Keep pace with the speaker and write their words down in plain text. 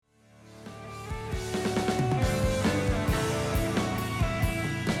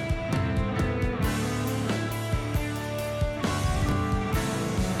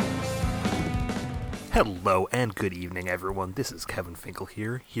Hello and good evening, everyone. This is Kevin Finkel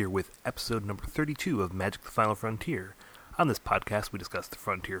here with episode number 32 of Magic: The Final Frontier. On this podcast, we discuss the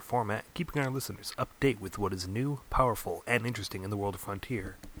Frontier format, keeping our listeners up to date with what is new, powerful, and interesting in the world of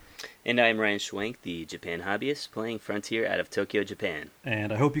Frontier. And I'm Ryan Schwenk, the Japan hobbyist, playing Frontier out of Tokyo, Japan.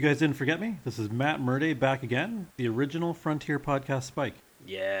 And I hope you guys didn't forget me. This is Matt Murday back again, the original Frontier podcast Spike.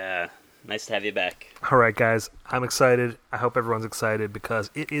 Yeah, nice to have you back. All right, guys, I'm excited. I hope everyone's excited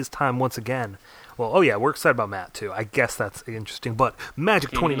because it is time once again. Well, oh yeah, we're excited about Matt too. I guess that's interesting. But Magic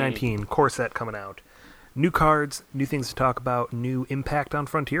 2019 core set coming out. New cards, new things to talk about, new impact on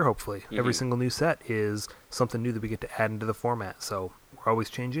Frontier, hopefully. Every single new set is something new that we get to add into the format. So we're always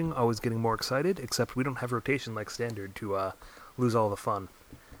changing, always getting more excited, except we don't have rotation like standard to lose all the fun.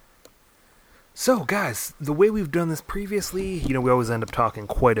 So, guys, the way we've done this previously, we always end up talking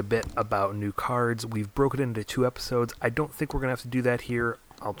quite a bit about new cards. We've broken it into 2 episodes. I don't think we're going to have to do that here.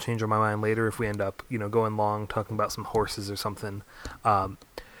 I'll change my mind later if we end up, going long, talking about some horses or something.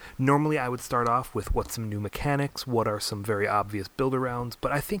 Normally, I would start off with what's some new mechanics, what are some very obvious build-arounds,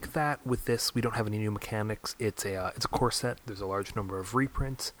 but I think that with this, we don't have any new mechanics. It's a core set. There's a large number of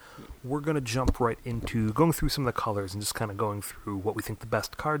reprints. We're going to jump right into going through some of the colors and just kind of going through what we think the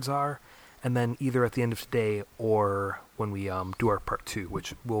best cards are, and then either at the end of today or when we do our part 2,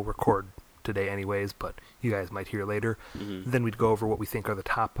 which we'll record today anyways, but you guys might hear later, then we'd go over what we think are the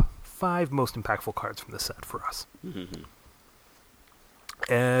top 5 most impactful cards from the set for us.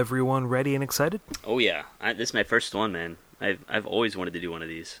 Everyone ready and excited? Oh yeah, this is my first one, man. I've always wanted to do one of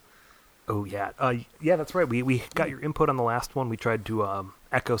these. Oh yeah, yeah, that's right. We got your input on the last one. We tried to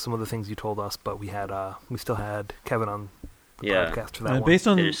echo some of the things you told us, but we still had Kevin on the podcast for that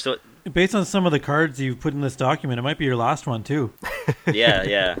one. Based on some of the cards you've put in this document, it might be your last one too.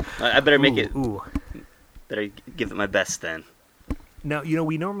 yeah. I better make it. Better give it my best then. Now,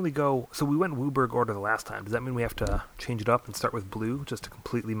 we normally go... So we went WUBRG order the last time. Does that mean we have to change it up and start with blue just to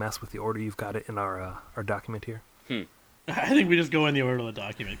completely mess with the order you've got it in our document here? I think we just go in the order of the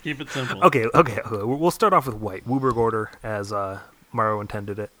document. Keep it simple. Okay. We'll start off with white. WUBRG order as Morrow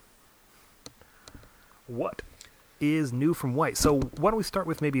intended it. What is new from white? So why don't we start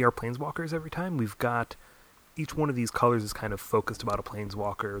with maybe our planeswalkers every time? We've got... Each one of these colors is kind of focused about a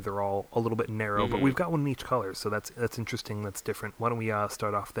planeswalker. They're all a little bit narrow, but we've got one in each color, so that's interesting, that's different. Why don't we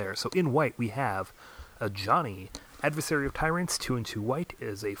start off there? So in white, we have a Johnny, Adversary of Tyrants, 2/2 white,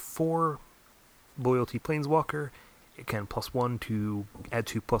 is a 4 loyalty planeswalker. It can +1 to add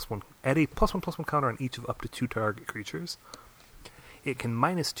a +1/+1 counter on each of up to 2 target creatures. It can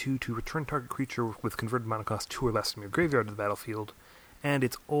 -2 to return target creature with converted mana cost 2 or less from your graveyard to the battlefield, and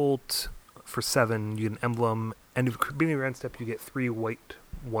its ult... For 7, you get an emblem, and at the beginning of your end step, you get 3 white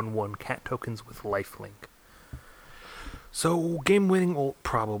 1/1 cat tokens with lifelink. So, game-winning ult,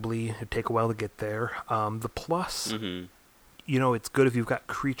 probably. It'd take a while to get there. The plus, it's good if you've got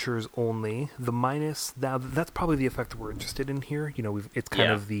creatures only. The minus, now that's probably the effect that we're interested in here. It's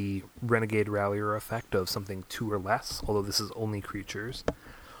kind of the Renegade Rallier effect of something 2 or less, although this is only creatures.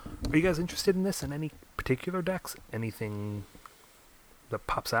 Are you guys interested in this in any particular decks? Anything that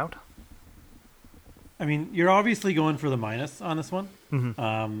pops out? I mean, you're obviously going for the minus on this one.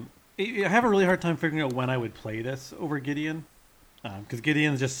 I have a really hard time figuring out when I would play this over Gideon, because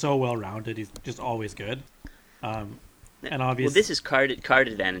Gideon's just so well-rounded. He's just always good. And obviously, well, this is card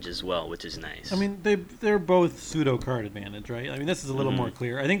advantage as well, which is nice. I mean, they're both pseudo card advantage, right? I mean, this is a little more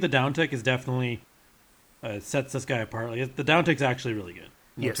clear. I think the down tick is definitely sets this guy apart. Like, the down tick's actually really good.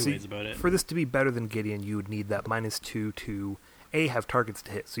 No two ways about it. For this to be better than Gideon, you would need that -2 to A, have targets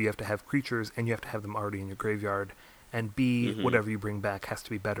to hit, so you have to have creatures, and you have to have them already in your graveyard, and B, whatever you bring back has to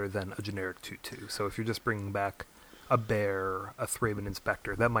be better than a generic 2/2. So if you're just bringing back a Bear, a Thraben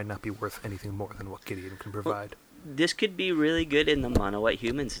Inspector, that might not be worth anything more than what Gideon can provide. Well, this could be really good in the Mono-White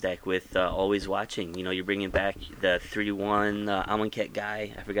Humans deck with Always Watching. You're bringing back the 3/1 Amonkhet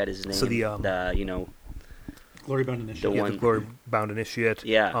guy. I forgot his name. So the Glorybound Initiate. The Glorybound Initiate.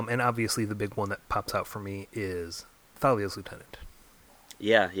 Yeah. And obviously the big one that pops out for me is Thalia's Lieutenant.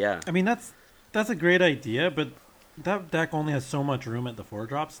 Yeah. I mean, that's a great idea, but that deck only has so much room at the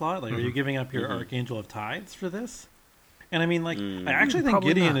 4-drop slot. Like, are you giving up your Archangel of Tides for this? And I mean, like, I actually think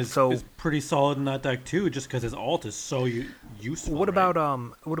Gideon is pretty solid in that deck too, just because his ult is so useful. What about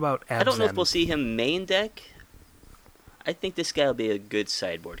Abzan? I don't know if we'll see him main deck. I think this guy will be a good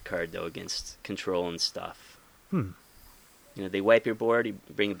sideboard card though against control and stuff. They wipe your board, you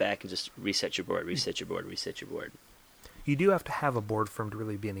bring it back, and just reset your board. You do have to have a board for him to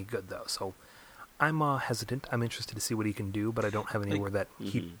really be any good, though. So I'm hesitant. I'm interested to see what he can do, but I don't have anywhere that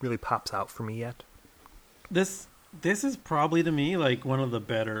he really pops out for me yet. This is probably, to me, like one of the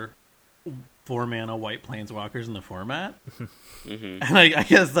better 4-mana white planeswalkers in the format. And I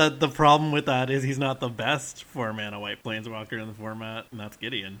guess that the problem with that is he's not the best 4-mana white planeswalker in the format, and that's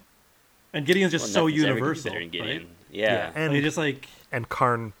Gideon. And Gideon's just so universal, right? Yeah. And just like and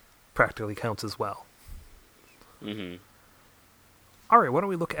Karn practically counts as well. Mm-hmm. All right, why don't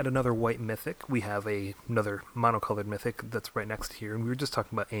we look at another white mythic? We have another monocolored mythic that's right next here, and we were just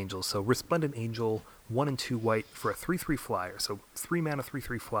talking about angels. So Resplendent Angel, 1 and 2 white for a 3/3 flyer. So 3 mana,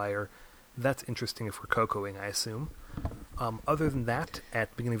 3/3 flyer. That's interesting if we're cocoing, I assume. Other than that,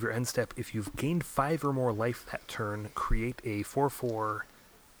 at the beginning of your end step, if you've gained 5 or more life that turn, create a 4/4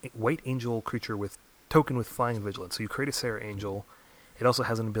 white angel creature with token with flying and vigilance. So you create a Serra Angel. It also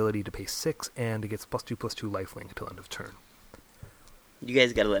has an ability to pay 6, and it gets +2/+2 lifelink until end of turn. You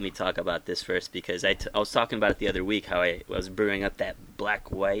guys got to let me talk about this first, because I was talking about it the other week, how I was brewing up that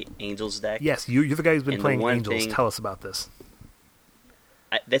black-white Angels deck. Yes, you're the guy who's been playing Angels. Tell us about this.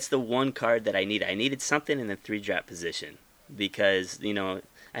 That's the one card that I needed. I needed something in the 3-drop position, because,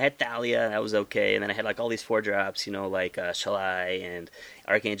 I had Thalia, that was okay, and then I had like all these 4-drops, like Shalai and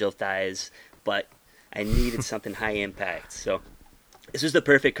Archangel Thighs, but I needed something high impact, so this was the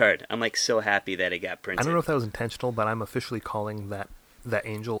perfect card. I'm like so happy that it got printed. I don't know if that was intentional, but I'm officially calling that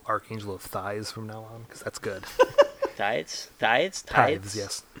angel Archangel of Thighs from now on, because that's good. Tithes,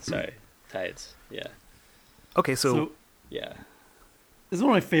 yes. Sorry, Tithes, yeah. Okay, so yeah. This is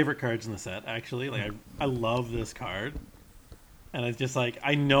one of my favorite cards in the set, actually. Like, I love this card. And it's just like,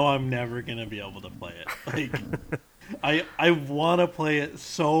 I know I'm never going to be able to play it. Like, I want to play it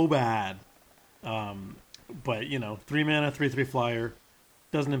so bad. But, 3 mana, 3/3 flyer,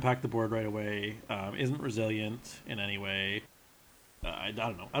 doesn't impact the board right away, isn't resilient in any way. I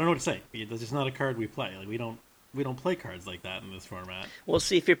don't know. I don't know what to say. It's just not a card we play. Like, we don't play cards like that in this format. Well,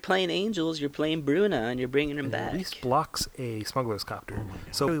 see, if you're playing Angels, you're playing Bruna, and you're bringing him back. At least blocks a Smuggler's Copter. Oh,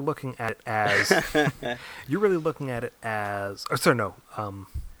 so you're really looking at it as...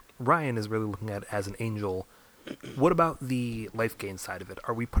 Ryan is really looking at it as an Angel. What about the life gain side of it?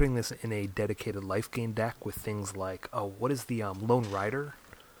 Are we putting this in a dedicated life gain deck with things like... what is the Lone Rider?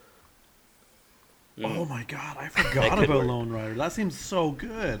 Oh my god, I forgot about Lone Rider. That seems so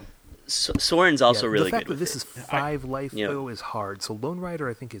good. Soren's also really good. The fact that this is 5 life, though, is hard. So Lone Rider,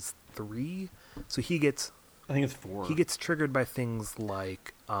 I think, is 3. So he gets... I think it's 4. He gets triggered by things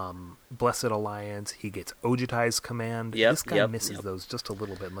like Blessed Alliance. He gets Ojutai's Command. This guy misses those just a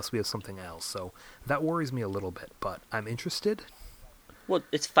little bit, unless we have something else. So that worries me a little bit, but I'm interested. Well,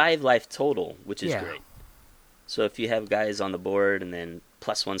 it's 5 life total, which is great. So if you have guys on the board and then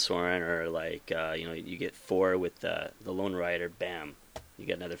 +1 Soren, or like, you get 4 with the Lone Rider, bam. You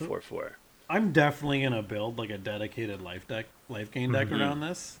get another 4/4. I'm definitely going to build like a dedicated life gain deck around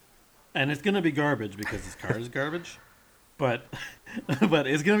this. And it's going to be garbage because this card is garbage. But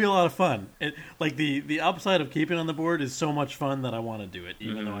it's going to be a lot of fun. The upside of keeping it on the board is so much fun that I want to do it,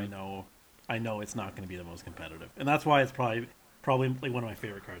 even though I know it's not going to be the most competitive. And that's why it's probably like one of my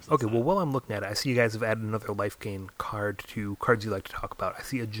favorite cards. Okay, well, while I'm looking at it, I see you guys have added another life gain card to cards you like to talk about. I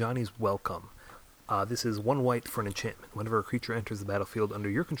see a Johnny's Welcome. This is 1 white for an enchantment. Whenever a creature enters the battlefield under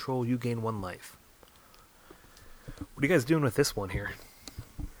your control, you gain 1 life. What are you guys doing with this one here?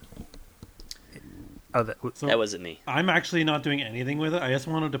 That wasn't me. I'm actually not doing anything with it. I just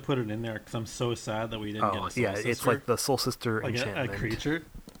wanted to put it in there because I'm so sad that we didn't get a Soul Sister. It's like the Soul Sister like enchantment. A creature.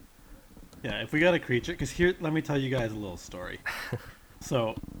 Yeah, if we got a creature, because here, let me tell you guys a little story.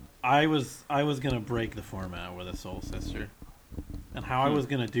 So, I was gonna break the format with a Soul Sister. And how I was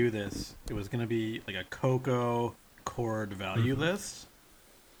going to do this, it was going to be like a Coco chord value list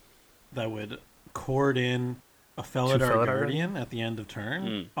that would chord in a Felidar Guardian at the end of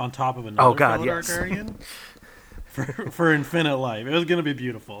turn on top of another Felidar Guardian for infinite life. It was going to be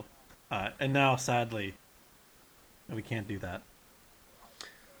beautiful. And now, sadly, we can't do that.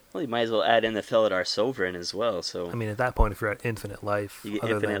 Well, you might as well add in the Felidar Sovereign as well. So I mean, at that point, if you're at infinite life... You get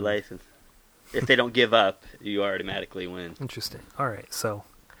infinite life. If they don't give up, you automatically win. Interesting. All right, so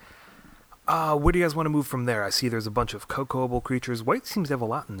where do you guys want to move from there? I see there's a bunch of cocoable creatures. White seems to have a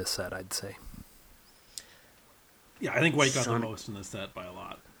lot in this set, I'd say. Yeah, I think White got the most in this set by a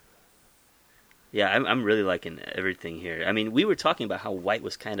lot. Yeah, I'm really liking everything here. I mean, we were talking about how White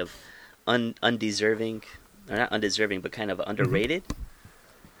was kind of undeserving, or not undeserving, but kind of underrated.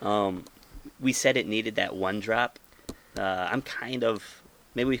 We said it needed that 1 drop. I'm kind of...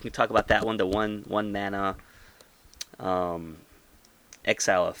 Maybe we can talk about that one, the one mana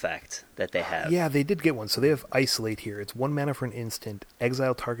exile effect that they have. Yeah, they did get one. So they have Isolate here. It's 1 mana for an instant.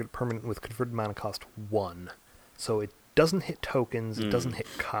 Exile target permanent with converted mana cost 1. So it doesn't hit tokens. It doesn't hit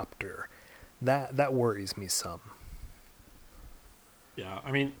Copter. That worries me some. Yeah,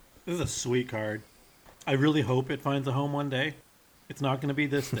 I mean, This is a sweet card. I really hope it finds a home one day. It's not going to be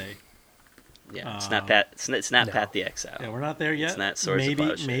this day. Yeah, it's not Pat. It's not Pat the Exile. Yeah, we're not there yet. It's not Swords of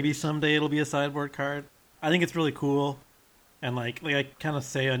Plowshare. Maybe someday it'll be a sideboard card. I think it's really cool, and like I kind of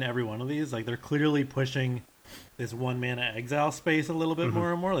say on every one of these, like they're clearly pushing this 1-mana exile space a little bit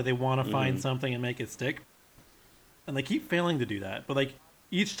more and more. Like they want to find something and make it stick, and they keep failing to do that. But like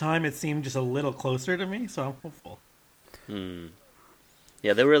each time, it seemed just a little closer to me, so I'm hopeful.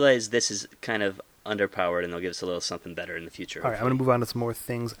 Yeah, they realize this is kind of underpowered, and they'll give us a little something better in the future. All right, I'm going to move on to some more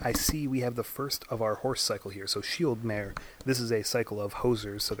things. I see we have the first of our horse cycle here. So Shield Mare, this is a cycle of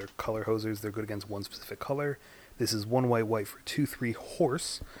hosers, so they're color hosers. They're good against one specific color. This is 1 white for 2/3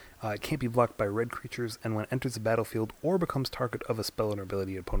 horse. It can't be blocked by red creatures, and when it enters the battlefield or becomes target of a spell or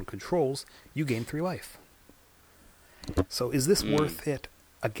ability an opponent controls, you gain 3 life. So is this worth it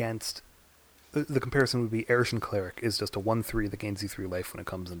against... The comparison would be Erishan Cleric is just a 1/3 that gains you 3 life when it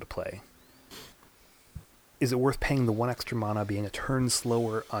comes into play. Is it worth paying the 1 extra mana, being a turn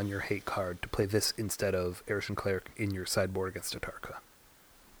slower on your hate card, to play this instead of Erishan Cleric in your sideboard against Atarka?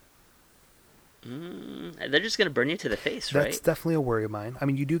 They're just going to burn you to the face, right? That's definitely a worry of mine. I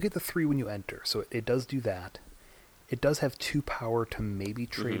mean, you do get the 3 when you enter, so it does do that. It does have 2 power to maybe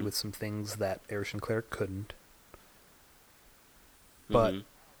trade with some things that Erishan Cleric couldn't. But...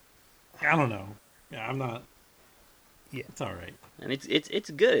 I don't know. Yeah, I'm not... Yeah. It's all right. And it's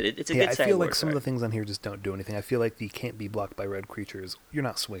good. It's a good sideboard I feel like some card. of the things on here just don't do anything. I feel like the can't be blocked by red creatures. You're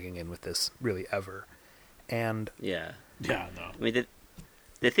not swinging in with this, really, ever. And... Yeah, no. I mean,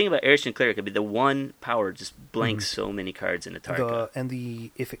 the thing about Erishan Cleric, I mean, the 1 power just blanks so many cards in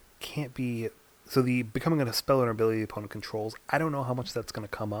Atarka. If it can't be... So the becoming a spell or ability the opponent controls, I don't know how much that's going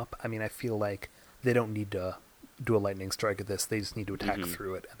to come up. I mean, I feel like they don't need to do a lightning strike at this. They just need to attack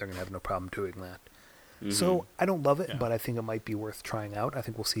through it, and they're going to have no problem doing that. So I don't love it, but I think it might be worth trying out. I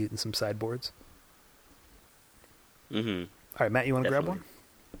think we'll see it in some sideboards. All right, Matt, you want to grab one?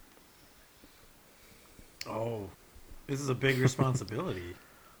 Oh, this is a big responsibility.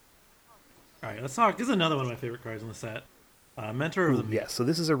 All right, let's talk. This is another one of my favorite cards in the set. Mentor of the Meek. Yeah, so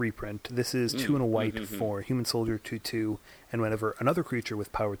this is a reprint. This is 2 and a white for Human Soldier 2/2, and whenever another creature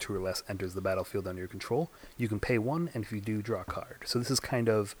with power 2 or less enters the battlefield under your control, you can pay 1, and if you do, draw a card. So this is kind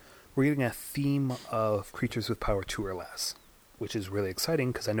of... We're getting a theme of creatures with power 2 or less, which is really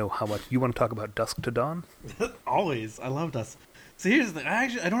exciting because I know how much you want to talk about Dusk to Dawn. Always, I love Dusk. So here's the thing.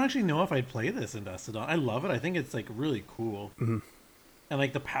 I don't actually know if I'd play this in Dusk to Dawn. I love it. I think it's like really cool, and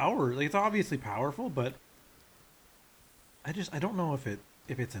like the power. Like it's obviously powerful, but I don't know if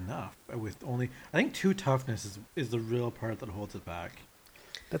it's enough. With only, I think 2 toughness is the real part that holds it back.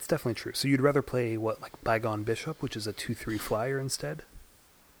 That's definitely true. So you'd rather play like Bygone Bishop, which is a 2/3 flyer instead?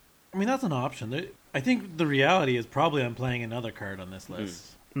 I mean, that's an option. I think the reality is probably I'm playing another card on this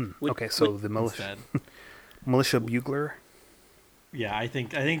list. Okay, so the Militia Bugler. Yeah, I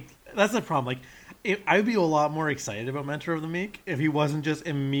think that's the problem. Like, I'd be a lot more excited about Mentor of the Meek if he wasn't just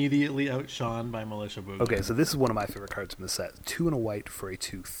immediately outshone by Militia Bugler. Okay, so this is one of my favorite cards from the set. 2 and a white for a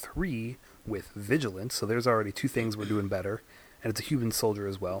 2/3 with Vigilance. So there's already 2 things we're doing better, and it's a Human Soldier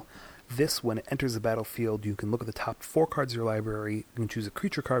as well. This, when it enters the battlefield, you can look at the top 4 cards of your library, you can choose a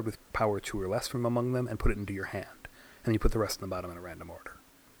creature card with power 2 or less from among them, and put it into your hand. And then you put the rest in the bottom in a random order.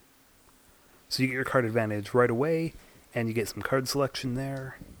 So you get your card advantage right away, and you get some card selection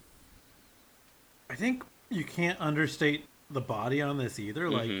there. I think you can't understate the body on this either.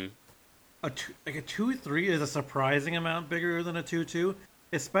 Like, a 2/3 is a surprising amount bigger than a 2/2,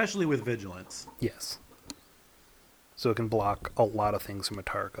 especially with Vigilance. Yes. So it can block a lot of things from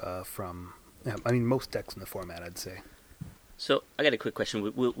Atarka, most decks in the format, I'd say. So I got a quick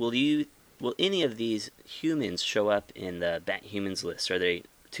question. Will any of these humans show up in the Bat Humans list? Are they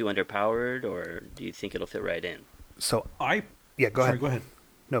too underpowered, or do you think it'll fit right in? So Go ahead. Go ahead.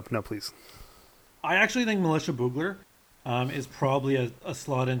 No, please. I actually think Militia Bugler is probably a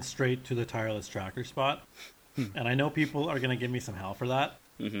slot in straight to the Tireless Tracker spot. And I know people are going to give me some hell for that.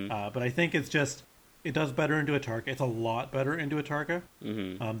 But I think it's just... It does better into Atarka. It's a lot better into Atarka.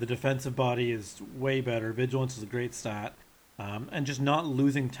 The defensive body is way better. Vigilance is a great stat. And just not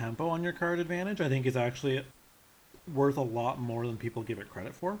losing tempo on your card advantage, I think, is actually worth a lot more than people give it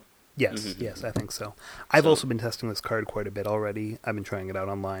credit for. Yes, I think so. I've also been testing this card quite a bit already. I've been trying it out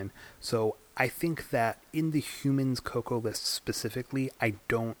online. So I think that in the Humans Coco list specifically, I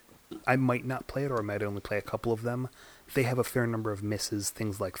might not play it, or I might only play a couple of them. They have a fair number of misses,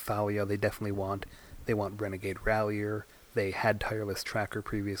 things like Thalia they definitely want. They want Renegade Rallier. They had Tireless Tracker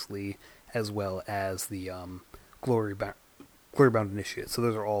previously, as well as the Glory Glorybound Initiate. So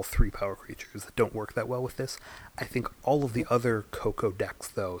those are all 3 power creatures that don't work that well with this. I think all of the other Coco decks,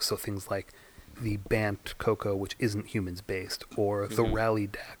 though, so things like the Bant Coco, which isn't humans based, or the Rally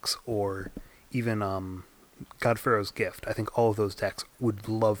decks, or even God Pharaoh's Gift. I think all of those decks would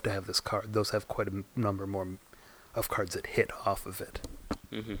love to have this card. Those have quite a number more of cards that hit off of it.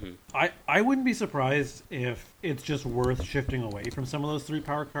 I wouldn't be surprised if it's just worth shifting away from some of those 3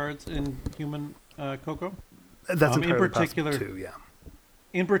 power cards in human Coco. That's entirely possible too, yeah.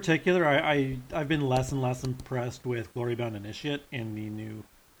 In particular, I've been less and less impressed with Glorybound Initiate in the new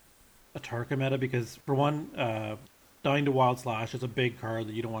Atarka meta because, for one, dying to Wild Slash is a big card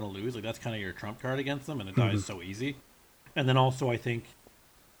that you don't want to lose. Like, that's kind of your trump card against them, and it dies so easy. And then also, I think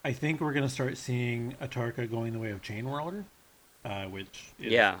we're going to start seeing Atarka going the way of Chain Whirler, which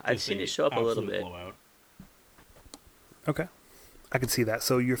is, I've seen it show up a little bit. Blowout. Okay. I could see that.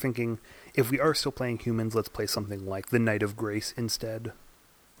 So you're thinking, if we are still playing humans, let's play something like the Knight of Grace instead?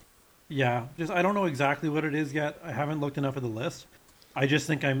 Yeah, just I don't know exactly what it is yet. I haven't looked enough at the list. I just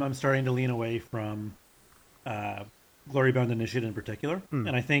think I'm starting to lean away from Glorybound Initiate in particular. And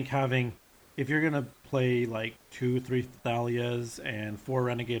I think if you're going to play like 2-3 Thalias and 4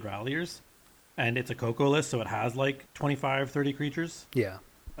 Renegade Ralliers, and it's a Coco list, so it has like 25-30 creatures. Yeah.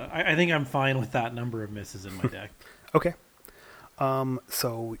 I think I'm fine with that number of misses in my deck. Okay.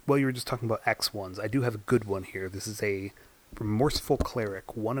 So, while you were just talking about X1s, I do have a good one here. This is a Remorseful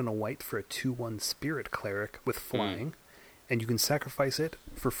Cleric, 1 and a white for a 2/1 Spirit Cleric with flying, and you can sacrifice it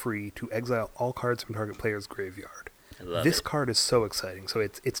for free to exile all cards from target player's graveyard. This card is so exciting. So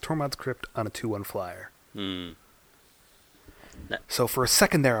it's Tormod's Crypt on a 2/1 flyer. So for a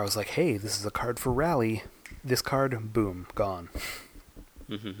second there, I was like, hey, this is a card for Rally. This card, boom, gone.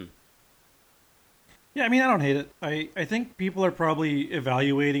 Yeah, I mean, I don't hate it. I think people are probably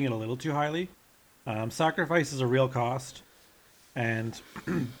evaluating it a little too highly. Sacrifice is a real cost, and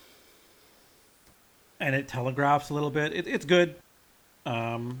it telegraphs a little bit. It's good,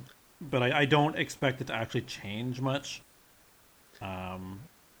 but I don't expect it to actually change much.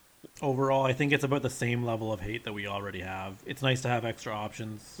 Overall, I think it's about the same level of hate that we already have. It's nice to have extra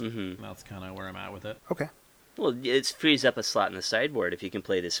options. And that's kind of where I'm at with it. Okay. Well, it frees up a slot in the sideboard if you can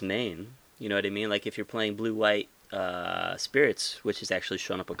play this main. You know what I mean? Like if you're playing blue-white Spirits, which has actually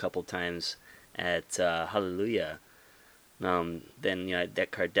shown up a couple times at Hallelujah, then that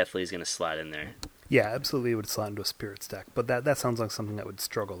card definitely is going to slot in there. Yeah, absolutely, it would slot into a Spirits deck. But that sounds like something that would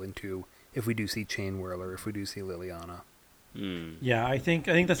struggle into if we do see Chain Whirler, if we do see Liliana. Yeah, I think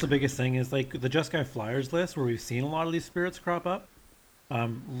that's the biggest thing is like the Jeskai Flyers list where we've seen a lot of these spirits crop up.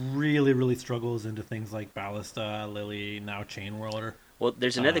 Really, really struggles into things like Ballista, Lily, now Chain Whirler. Well,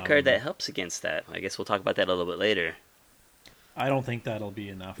 there's another card that helps against that. I guess we'll talk about that a little bit later. I don't think that'll be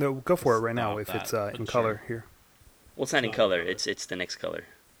enough. No, go for it right now if it's in color here. Well, it's not in color. It's the next color.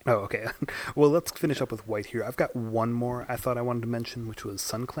 Oh, okay. Well, let's finish up with white here. I've got one more I thought I wanted to mention, which was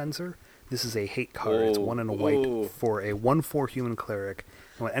Sun Cleanser. This is a hate card. It's 1 and a white for a 1/4 human cleric.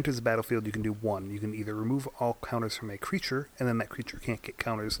 And when it enters the battlefield, you can do 1. You can either remove all counters from a creature, and then that creature can't get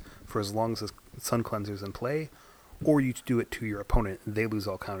counters for as long as Sun Cleanser's in play, or you do it to your opponent, and they lose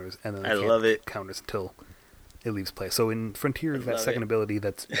all counters, and then they can't get counters until it leaves play. So in Frontier, that second ability,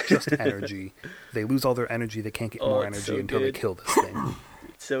 that's just energy. They lose all their energy, they can't get more energy until they kill this thing.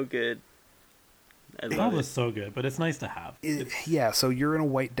 It's so good. I love it. It's so good, but it's nice to have. Yeah, so you're in a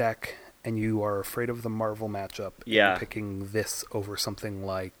white deck, and you are afraid of the Marvel matchup. Yeah. You're picking this over something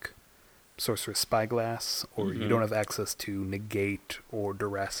like Sorcerous Spyglass, or you don't have access to Negate or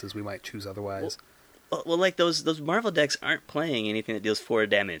Duress, as we might choose otherwise. Well, like those Marvel decks aren't playing anything that deals 4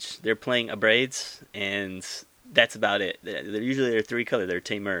 damage. They're playing Abrades, and that's about it. They're 3 color. They're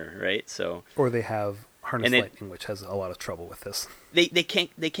Tamer, right? So. Or they have Harness Lightning, which has a lot of trouble with this. They can't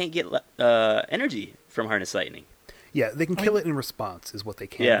get energy from Harness Lightning. Yeah, they can kill it in response, is what they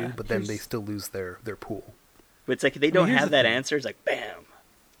can do, but then they still lose their pool. But it's like if they don't have that answer, it's like, bam,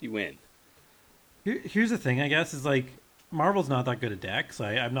 you win. Here's the thing, I guess, is like, Marvel's not that good a deck, so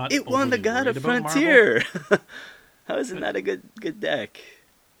I'm not. It won the God of Frontier. How is it not a good deck?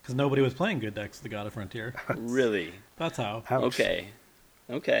 Because nobody was playing good decks. The God of Frontier. Really? That's how. Ouch. Okay.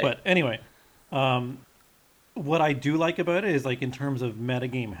 But anyway, what I do like about it is like in terms of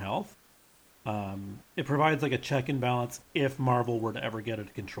metagame health, it provides like a check and balance if Marvel were to ever get it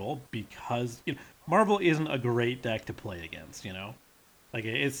to control, because Marvel isn't a great deck to play against. Like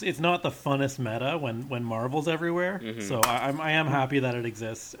it's not the funnest meta when Marvel's everywhere. So I am happy that it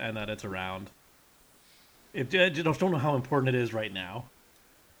exists and that it's around. I just don't know how important it is right now.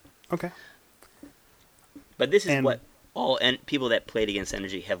 Okay. But this is all and people that played against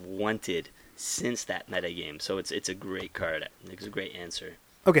Energy have wanted since that metagame. So it's a great card. It's a great answer.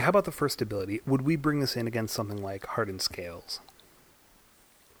 Okay, how about the first ability? Would we bring this in against something like Hardened Scales?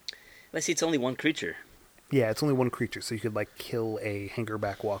 Let's see, it's only one creature. Yeah, it's only one creature, so you could like kill a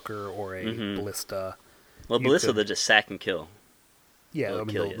Hangerback Walker or a Ballista. Well, Ballista they'll just sack and kill. Yeah,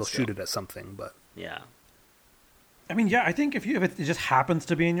 they'll shoot it at something, but yeah. I mean, yeah, I think if it just happens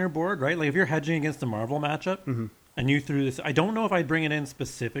to be in your board, right? Like if you're hedging against a Marvel matchup and you threw this, I don't know if I'd bring it in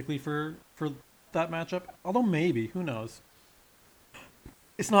specifically for that matchup. Although maybe, who knows?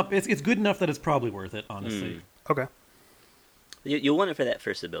 It's not. It's good enough that it's probably worth it, honestly. Okay. You'll want it for that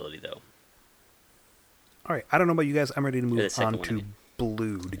first ability, though. All right. I don't know about you guys. I'm ready to move on to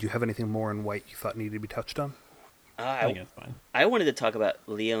blue. Did you have anything more in white you thought needed to be touched on? I think it's fine. I wanted to talk about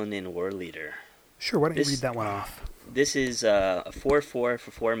Leonin Warleader. Sure. Why don't you read that one off? This is a 4/4 for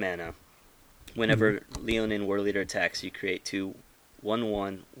 4 mana. Whenever Leonin Warleader attacks, you create 2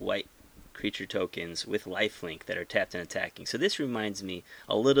 1/1 white creature tokens with lifelink that are tapped and attacking. So this reminds me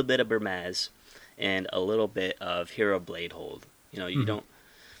a little bit of Burmaz and a little bit of Hero Bladehold. You know, you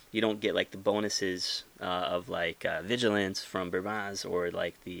don't get like the bonuses of like Vigilance from Burmaz or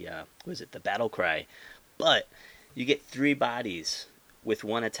like the the Battle Cry, but you get 3 bodies with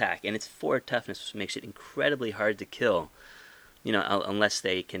 1 attack, and it's 4 toughness, which makes it incredibly hard to kill. You know, unless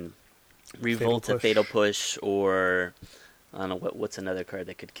they can revolt a Fatal Push, or I don't know what's another card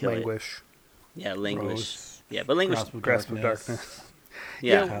that could kill Languish. it. Yeah, Languish. Rose, yeah, but Languish. Grasp of Darkness.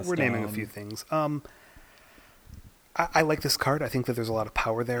 Yeah, we're naming a few things. I like this card. I think that there's a lot of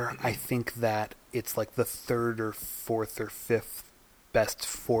power there. I think that it's like the 3rd or 4th or 5th best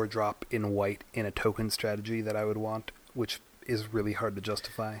 4-drop in white in a token strategy that I would want, which is really hard to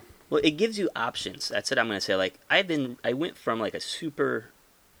justify. Well, it gives you options. That's what I'm going to say. Like I went from like a super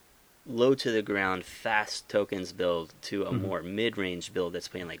low to the ground fast tokens build to a more mid-range build that's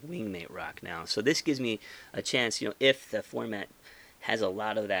playing like Wingmate Rock now. So this gives me a chance, if the format has a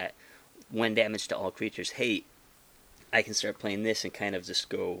lot of that 1 damage to all creatures hate, I can start playing this and kind of just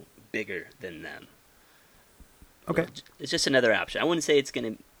go bigger than them. Okay. It's just another option. I wouldn't say it's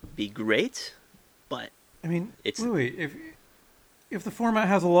going to be great, but I mean, it's wait, if the format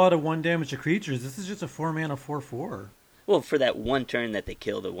has a lot of 1 damage to creatures, this is just a 4-mana 4/4. Well, for that one turn that they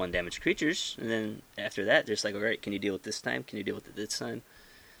kill the 1 damage creatures, and then after that, they're just like, all right, can you deal with this time? Can you deal with it this time?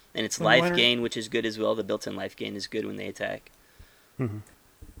 And it's life gain, which is good as well. The built-in life gain is good when they attack. Mm-hmm.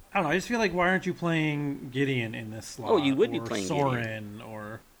 I don't know. I just feel like, why aren't you playing Gideon in this slot? Oh, you would be playing Sorin, Gideon.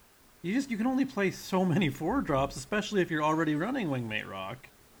 Or you can only play so many 4-drops, especially if you're already running Wingmate Rock.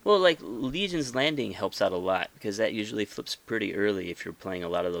 Well, like Legion's Landing helps out a lot because that usually flips pretty early if you're playing a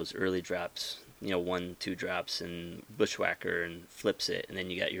lot of those early drops. 1, 2 drops and Bushwhacker and flips it, and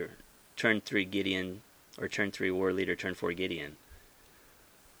then you got your turn 3 Gideon or turn 3 Warleader, turn 4 Gideon.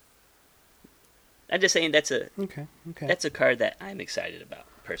 I'm just saying that's a card that I'm excited about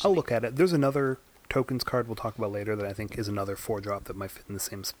personally. I'll look at it. There's another tokens card we'll talk about later that I think is another 4-drop that might fit in the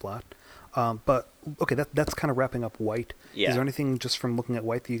same spot. But okay, that's kind of wrapping up white. Yeah. Is there anything just from looking at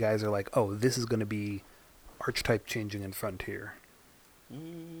white that you guys are like, oh, this is going to be archetype changing in Frontier?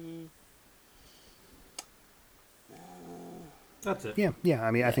 That's it. Yeah.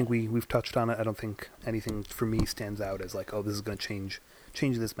 I mean, I think we've touched on it. I don't think anything for me stands out as like, oh, this is going to change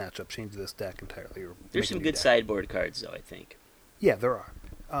this matchup, change this deck entirely. Or there's some good sideboard cards, though, I think. Yeah, there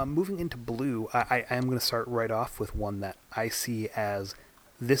are. Moving into blue, I am going to start right off with one that I see as,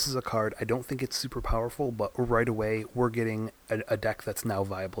 this is a card, I don't think it's super powerful, but right away we're getting a deck that's now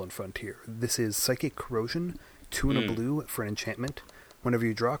viable in Frontier. This is Psychic Corrosion, 2 and a blue for an enchantment. Whenever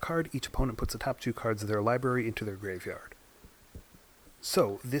you draw a card, each opponent puts the top 2 cards of their library into their graveyard.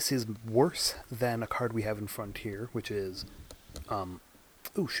 So, this is worse than a card we have in Frontier, which is,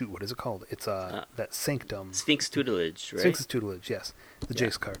 what is it called? It's that Sanctum. Sphinx Tutelage, right? Sphinx's Tutelage, yes. The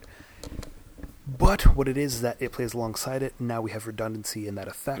Jace card. But what it is that it plays alongside it, now we have redundancy in that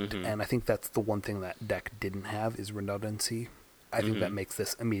effect, and I think that's the one thing that deck didn't have is redundancy. I think that makes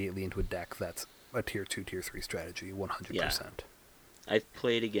this immediately into a deck that's a tier 2, tier 3 strategy, 100%. Yeah. I've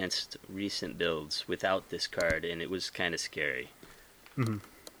played against recent builds without this card, and it was kind of scary. Mm-hmm.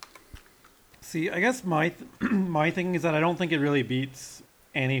 See, I guess my thing is that I don't think it really beats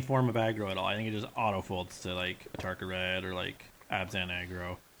any form of aggro at all. I think it just auto-folds to, like, Atarka Red or, like, Abzan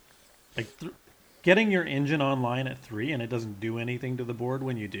aggro. Like, getting your engine online at 3 and it doesn't do anything to the board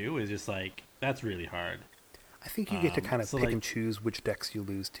when you do is just, like, that's really hard. I think you get to kind of pick and choose which decks you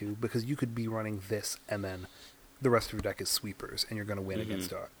lose to, because you could be running this and then the rest of your deck is sweepers and you're going to win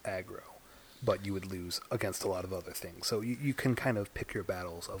against aggro. But you would lose against a lot of other things. So you can kind of pick your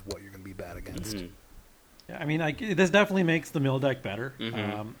battles of what you're going to be bad against. Yeah, I mean, this definitely makes the mill deck better.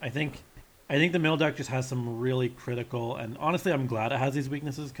 Mm-hmm. I think the mill deck just has some really critical, and honestly, I'm glad it has these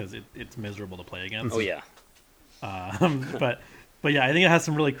weaknesses because it's miserable to play against. Oh yeah. But yeah, I think it has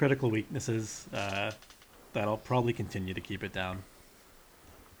some really critical weaknesses that'll probably continue to keep it down.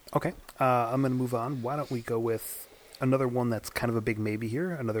 Okay, I'm going to move on. Why don't we go with another one that's kind of a big maybe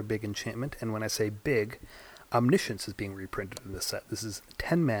here, another big enchantment. And when I say big, Omniscience is being reprinted in this set. This is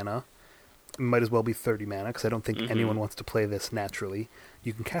 10 mana. It might as well be 30 mana, because I don't think anyone wants to play this naturally.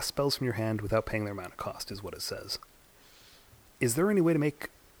 You can cast spells from your hand without paying their mana cost, is what it says. Is there any way to make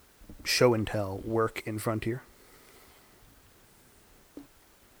Show and Tell work in Frontier?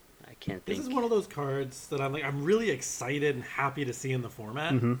 I can't think. This is one of those cards that I'm really excited and happy to see in the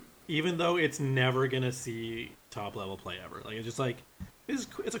format, even though it's never going to see top level play ever. Like, it's just like,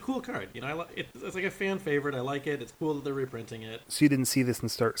 it's a cool card. You know, it's like a fan favorite. I like it. It's cool that they're reprinting it. So you didn't see this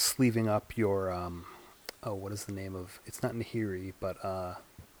and start sleeving up your, what is the name of, it's not Nahiri, but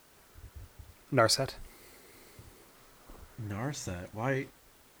Narset? Narset? Why?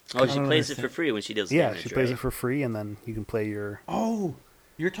 Oh, she plays it for free when she deals damage, she plays it for free, and then you can play your... Oh,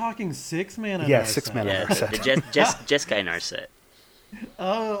 you're talking 6 mana Yeah, Narset. 6 mana Narset. The Jeskai Narset.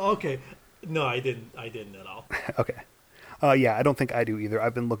 Oh, okay. No, I didn't at all. Okay. Yeah, I don't think I do either.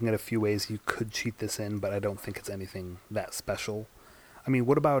 I've been looking at a few ways you could cheat this in, but I don't think it's anything that special. I mean,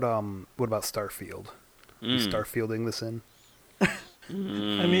 what about Starfield? Are you Starfielding this in?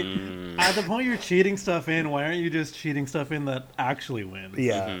 I mean, at the point you're cheating stuff in, why aren't you just cheating stuff in that actually wins?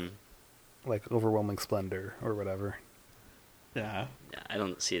 Yeah, like Overwhelming Splendor or whatever. Yeah. I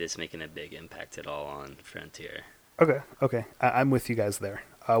don't see this making a big impact at all on Frontier. Okay. I'm with you guys there.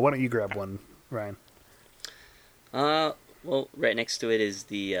 Why don't you grab one, Ryan? Well, right next to it is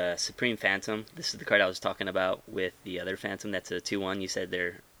the Supreme Phantom. This is the card I was talking about with the other Phantom. That's a 2/1. You said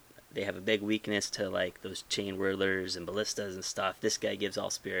they have a big weakness to like those Chain Whirlers and Ballistas and stuff. This guy gives all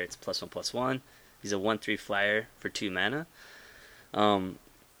spirits +1/+1. He's a 1/3 flyer for 2 mana.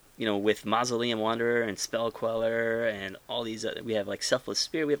 You know, with Mausoleum Wanderer and Spell Queller and all these other, we have like Selfless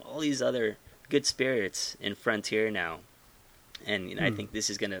Spirit. We have all these other good spirits in Frontier now, and you know, I think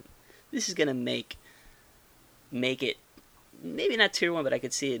this is gonna make it maybe not tier 1, but I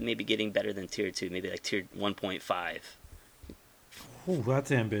could see it maybe getting better than tier 2, maybe like tier 1.5. Ooh,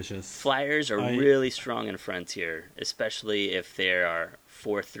 that's ambitious. Flyers are really strong in Frontier, especially if there are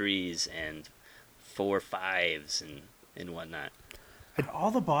 4/3s and 4/5s and whatnot.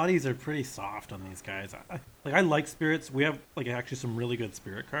 All the bodies are pretty soft on these guys. I like spirits. We have like actually some really good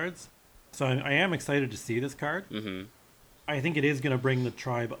spirit cards, so I am excited to see this card. Mm-hmm. I think it is going to bring the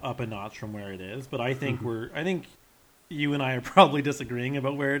tribe up a notch from where it is, but I think I think you and I are probably disagreeing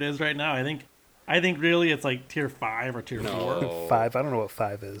about where it is right now. I think really it's like tier 5 or tier 4. 5. I don't know what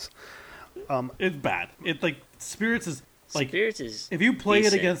 5 is. It's bad. It like spirits is like if you play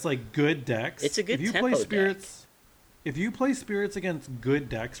decent. it against like good decks. It's a good if you tempo play spirits. deck. If you play spirits against good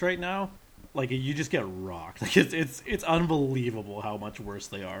decks right now, like you just get rocked. Like it's unbelievable how much worse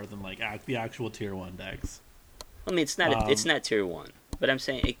they are than like the actual tier 1 decks. I mean, it's not tier 1, but I'm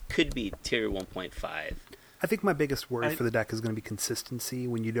saying it could be tier 1.5. I think my biggest worry for the deck is going to be consistency.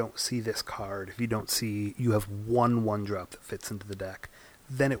 When you don't see this card, if you don't see you have one drop that fits into the deck,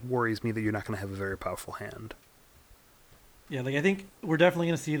 then it worries me that you're not going to have a very powerful hand. Yeah, like I think we're definitely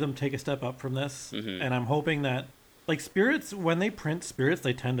going to see them take a step up from this, and I'm hoping that like spirits, when they print spirits,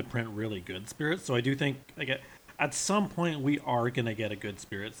 they tend to print really good spirits. So I do think like at some point we are going to get a good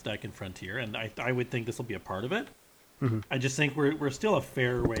spirits deck in Frontier, and I would think this will be a part of it. I just think we're still a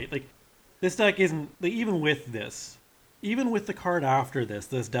fair way. Like this deck isn't like, even with the card after this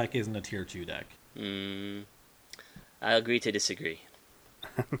deck isn't a tier 2 deck. I agree to disagree.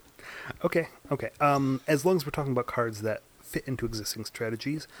 Okay. As long as we're talking about cards that fit into existing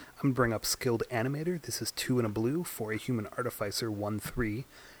strategies, I'm going to bring up Skilled Animator. This is 2 and a blue for a Human Artificer 1/3,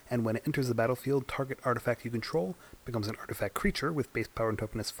 and when it enters the battlefield, target artifact you control becomes an artifact creature with base power and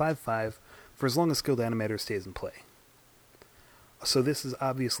toughness 5/5 for as long as Skilled Animator stays in play. So this is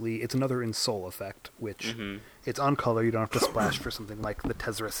obviously, it's another Ensoul effect, which it's on color. You don't have to splash for something like the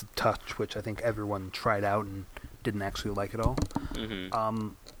Tezzeret Touch, which I think everyone tried out and didn't actually like at all.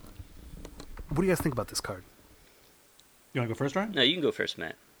 What do you guys think about this card? You want to go first, Ryan? No, you can go first,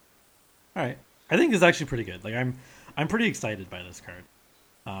 Matt. All right. I think this is actually pretty good. Like I'm pretty excited by this card.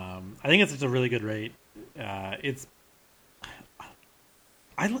 I think it's a really good rate.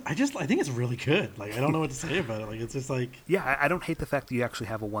 I think it's really good. Like I don't know what to say about it. Like it's just like I don't hate the fact that you actually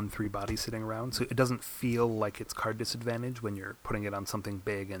have a 1/3 body sitting around, so it doesn't feel like it's card disadvantage when you're putting it on something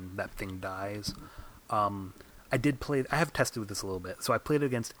big and that thing dies. I have tested with this a little bit. So I played it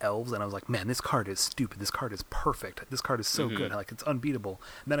against elves, and I was like, man, this card is stupid. This card is perfect. This card is so good. Like, it's unbeatable.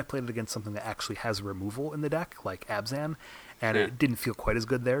 And then I played it against something that actually has removal in the deck, like Abzan, and it didn't feel quite as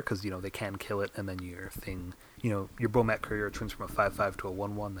good there because, they can kill it, and then your thing, your Bomat Courier turns from a 5/5 to a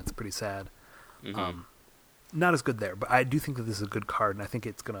 1/1. That's pretty sad. Not as good there, but I do think that this is a good card, and I think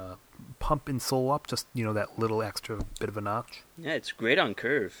it's going to pump in Soul up just, that little extra bit of a notch. Yeah, it's great on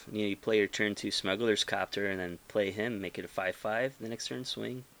curve. You play your turn 2 Smuggler's Copter and then play him, make it a 5/5, the next turn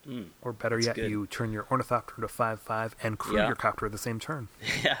swing. Or better yet, good. You turn your Ornithopter to 5/5 and crew your Copter at the same turn.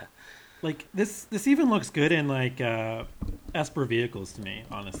 Yeah. Like, this even looks good in, like, Esper vehicles to me,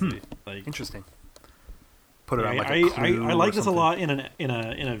 honestly. Like, interesting. Put it on like a clue I like this a lot in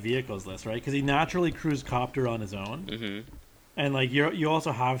a vehicles list, right? Because he naturally crews Copter on his own, and like you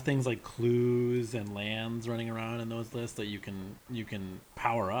also have things like clues and lands running around in those lists that you can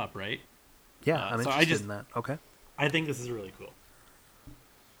power up, right? Yeah, I'm interested in that. Okay, I think this is really cool.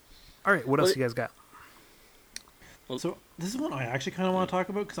 All right, what else you guys got? So this is one I actually kind of want to talk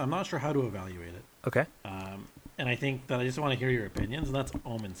about because I'm not sure how to evaluate it. Okay, and I think that I just want to hear your opinions, and that's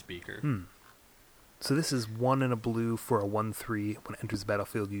Omen Speaker. So this is 1 and a blue for a 1/3. When it enters the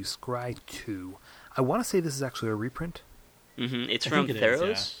battlefield, you scry 2. I want to say this is actually a reprint. It's from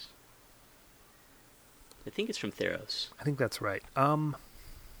Theros. I think it's from Theros. I think that's right.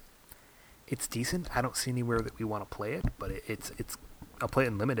 It's decent. I don't see anywhere that we want to play it, but it's. I'll play it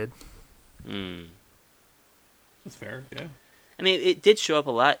in limited. That's fair. Yeah. I mean, it did show up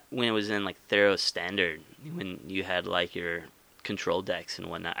a lot when it was in like Theros Standard, when you had like your control decks and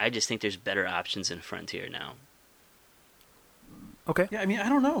whatnot. I just think there's better options in Frontier now. Okay. Yeah, I mean, I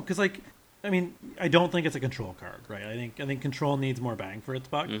don't know, because I don't think it's a control card, right? I think control needs more bang for its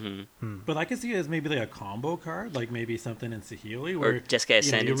buck. But I can see it as maybe like a combo card, like maybe something in Saheeli where Jeskai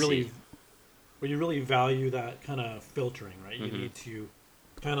Ascendancy. Where you really value that kind of filtering, right? You need to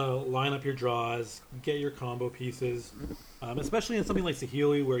kind of line up your draws, get your combo pieces, especially in something like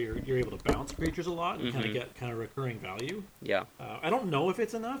Saheeli where you're able to bounce creatures a lot and kind of get kind of recurring value. Yeah. I don't know if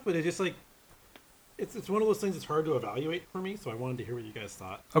it's enough, but it's just like it's one of those things that's hard to evaluate for me. So I wanted to hear what you guys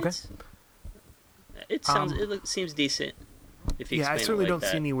thought. Okay. It seems decent. If you I certainly don't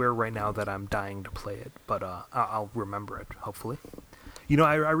see anywhere right now that I'm dying to play it, but I'll remember it hopefully.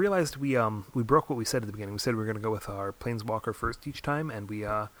 I realized we broke what we said at the beginning. We said we were going to go with our Planeswalker first each time, and we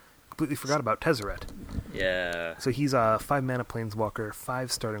completely forgot about Tezzeret. Yeah. So he's a 5-mana Planeswalker,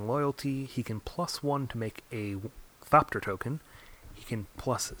 5 starting loyalty. He can +1 to make a Thopter token. He can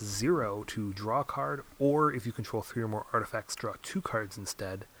 +0 to draw a card, or if you control 3 or more artifacts, draw 2 cards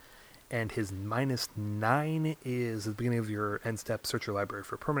instead. And his -9 is at the beginning of your end step, search your library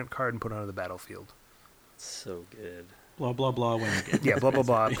for a permanent card and put it onto the battlefield. So good. Blah, blah, blah, win the game. Yeah, blah, blah,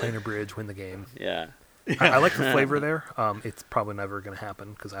 blah, planar bridge, win the game. Yeah. I like the flavor there. It's probably never going to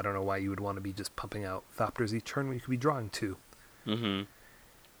happen, because I don't know why you would want to be just pumping out Thopters each turn when you could be drawing 2. I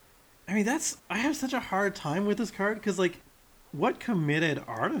mean, I have such a hard time with this card, because, like, what committed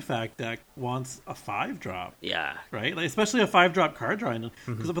artifact deck wants a 5-drop? Yeah. Right? Like, especially a 5-drop card drawing.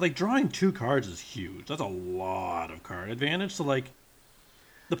 Because, like, drawing 2 cards is huge. That's a lot of card advantage. So, like,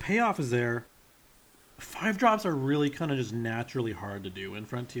 the payoff is there. 5-drops are really kind of just naturally hard to do in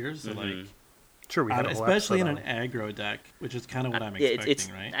Frontiers. So, like, sure, we especially in an aggro deck, which is kind of what I'm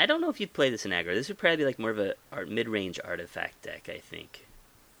expecting, right? I don't know if you'd play this in aggro. This would probably be like more of a mid-range artifact deck, I think.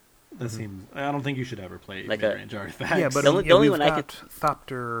 That seems. I don't think you should ever play like mid-range artifacts. Yeah, but the only one I could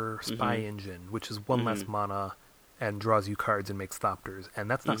Thopter Spy Engine, which is 1 less mana and draws you cards and makes Thopters, and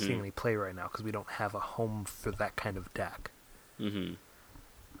that's not seeing any play right now because we don't have a home for that kind of deck.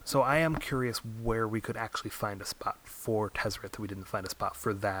 So I am curious where we could actually find a spot for Tezzeret. We didn't find a spot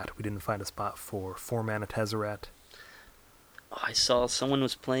for that. We didn't find a spot for 4-mana Tezzeret. Oh, I saw someone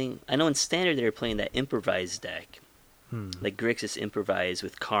was playing. I know in Standard they were playing that improvised deck. Like Grixis Improvise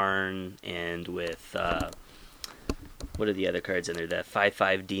with Karn and with what are the other cards in there? That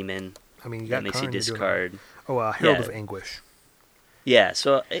 5/5 demon. I mean, you got that makes Karn, you discard. Herald of Anguish. Yeah,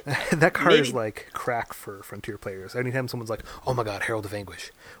 so that card is like crack for Frontier players. Anytime someone's like, "Oh my God, Herald of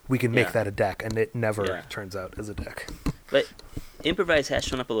Anguish, we can make that a deck," and it never turns out as a deck. But Improvise has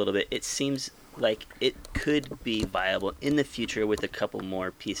shown up a little bit. It seems like it could be viable in the future with a couple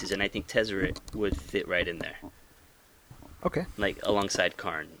more pieces, and I think Tezzeret would fit right in there. Okay. Like alongside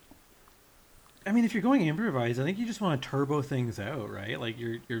Karn. I mean, if you're going Improvise, I think you just want to turbo things out, right? Like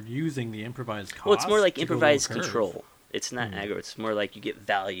you're using the Improvise cost. Well, it's more like Improvise control. It's not aggro. It's more like you get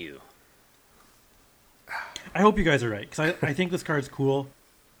value. I hope you guys are right, because I think this card's cool.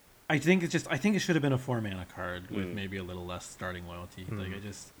 I think it should have been a 4-mana card with maybe a little less starting loyalty. Like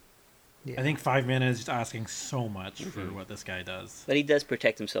Yeah. I think 5 mana is just asking so much for what this guy does. But he does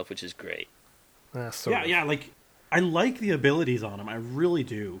protect himself, which is great. Yeah, like, I like the abilities on him. I really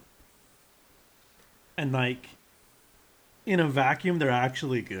do. And, like, in a vacuum, they're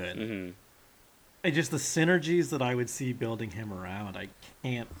actually good. Mm-hmm. The synergies that I would see building him around, I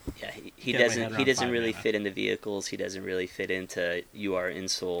can't. Yeah, he doesn't really fit into vehicles. He doesn't really fit into UR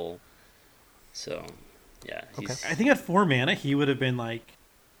Insole. So, yeah. Okay. I think at 4 mana, he would have been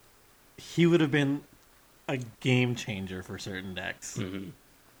a game changer for certain decks. Mm-hmm.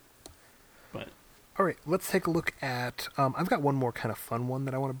 But all right, let's take a look at. I've got one more kind of fun one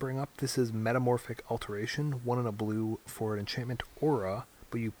that I want to bring up. This is Metamorphic Alteration, 1 and a blue for an enchantment aura.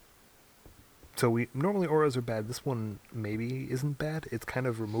 Normally auras are bad. This one maybe isn't bad. It's kind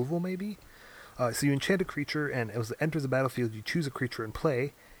of removal maybe. So you enchant a creature, and as it enters the battlefield, you choose a creature in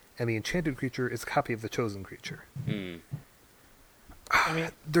play, and the enchanted creature is a copy of the chosen creature. I mean,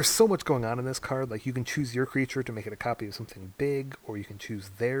 there's so much going on in this card. Like, you can choose your creature to make it a copy of something big, or you can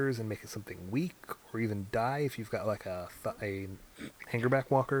choose theirs and make it something weak, or even die if you've got like a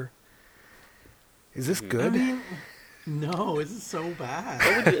Hangerback Walker. Is this good? I mean, no, this is so bad.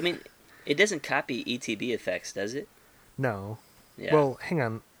 What would you? I mean, it doesn't copy ETB effects, does it? No. Yeah. Well, hang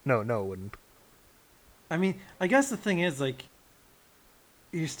on. No, it wouldn't. I mean, I guess the thing is, like,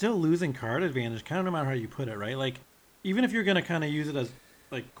 you're still losing card advantage, kind of no matter how you put it, right? Like, even if you're going to kind of use it as,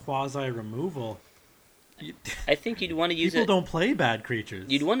 like, quasi-removal, I think you'd want to use it... People don't play bad creatures.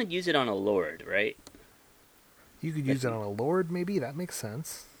 You'd want to use it on a Lord, right? You could use it on a Lord, maybe? That makes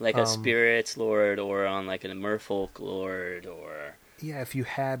sense. Like a Spirits Lord, or on, like, a Merfolk Lord, or... Yeah, if you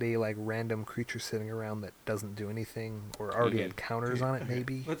had a, like, random creature sitting around that doesn't do anything, or already had counters on it,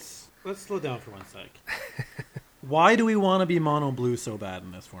 maybe. Let's slow down for 1 sec. Why do we want to be mono blue so bad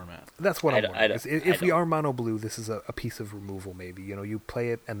in this format? That's what I'm wondering. If we are mono blue, this is a piece of removal, maybe. You know, you play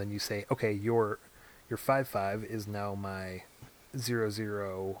it, and then you say, okay, your 5/5 is now my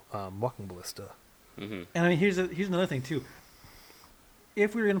 0/0 Walking Ballista. Mm-hmm. And I mean, here's another thing, too.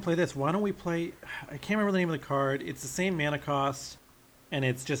 If we were going to play this, why don't we play... I can't remember the name of the card. It's the same mana cost, and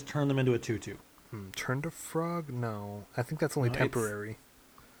it's just turn them into a 2/2. Turn to Frog? No. I think that's only temporary.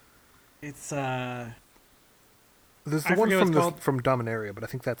 It's There's the one from Dominaria, but I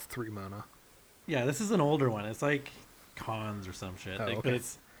think that's 3 mana. Yeah, this is an older one. It's like Cons or some shit. Oh, like, okay. But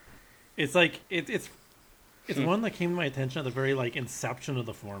it's one that came to my attention at the very like inception of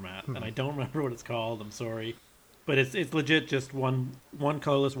the format, and I don't remember what it's called. I'm sorry, but it's legit just one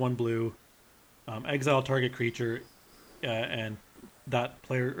colorless, 1 blue, exile target creature, and that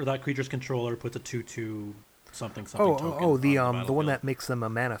player or that creature's controller puts a 2/2 something token. The one that makes them a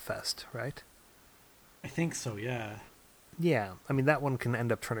manifest, right? I think so, yeah. Yeah, I mean, that one can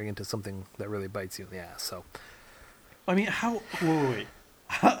end up turning into something that really bites you in the ass, so... I mean, wait.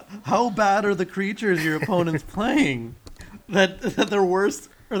 How bad are the creatures your opponent's playing? That they're worse,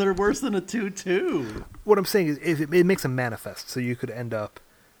 or they're worse than a 2/2? What I'm saying is, it makes a manifest, so you could end up,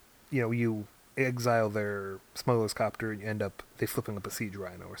 you exile their Smuggler's Copter, and you end up, flipping up a Siege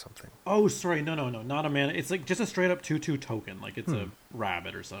Rhino or something. Oh, sorry, no, not a mana. It's like just a straight up 2/2 token, like it's a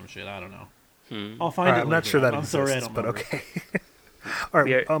rabbit or some shit, I don't know. I'll find it later. I'm not sure that exists, sorry, I don't but okay. All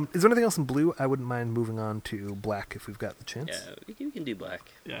right. Is there anything else in blue? I wouldn't mind moving on to black if we've got the chance. Yeah, we can do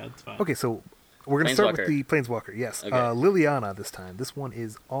black. Yeah, it's fine. Okay, so we're going to start with the Planeswalker. Yes. Okay. Liliana this time. This one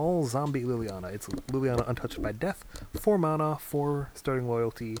is all zombie Liliana. It's Liliana Untouched by Death. 4 mana, 4 starting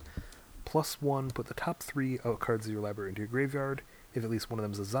loyalty. +1, put the top 3 cards of your library into your graveyard. If at least one of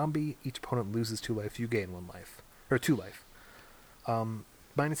them is a zombie, each opponent loses 2 life. You gain 1 life. Or 2 life.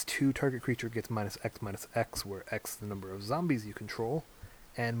 -2, target creature gets -X, where X is the number of zombies you control.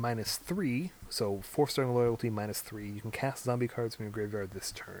 And -3, so 4 starting loyalty, -3. You can cast zombie cards from your graveyard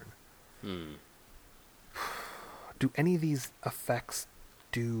this turn. Do any of these effects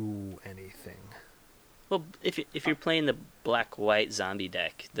do anything? Well, if you're playing the black-white zombie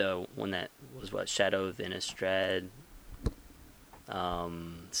deck, the one that was, Shadow of Innistrad,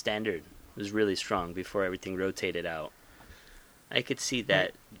 Standard was really strong before everything rotated out. I could see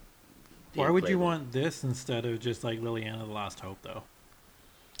that. Why would you want this instead of just like Liliana the Last Hope, though?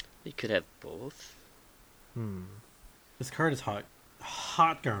 You could have both. This card is hot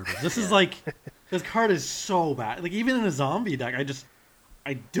garbage. This is like, this card is so bad. Like, even in a zombie deck,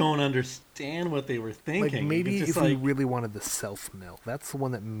 I don't understand what they were thinking. Like, maybe if we really wanted the self-mill, that's the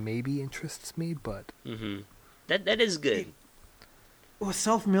one that maybe interests me, but... That is good. Well,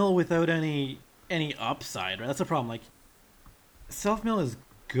 self-mill without any upside, right? That's the problem. Like, self-mill is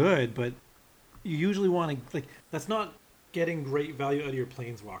good, but you usually want to... Like, that's not getting great value out of your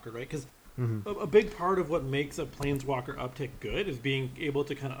Planeswalker, right? Because a big part of what makes a Planeswalker uptick good is being able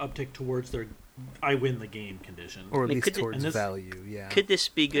to kind of uptick towards their I win the game condition. Or at least towards value, yeah. Could this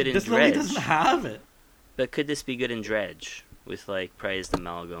be good in Dredge? This really doesn't have it. But could this be good in Dredge? With, like, Prized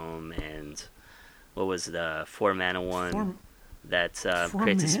Amalgam and... What was the 4-mana one? That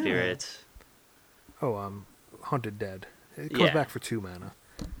creates a spirit. Oh, Haunted Dead. It comes back for 2 mana.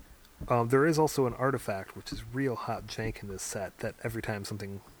 There is also an artifact, which is real hot jank in this set, that every time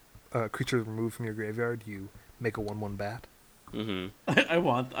something... creature is removed from your graveyard, you make a 1/1 bat. I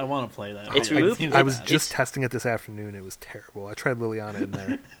want to play that. It's removed. I was just testing it this afternoon. It was terrible. I tried Liliana in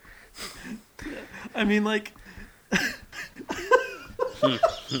there. I mean, like...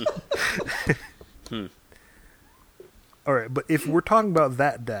 All right, but if we're talking about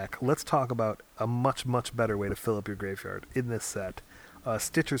that deck, let's talk about a much, much better way to fill up your graveyard in this set.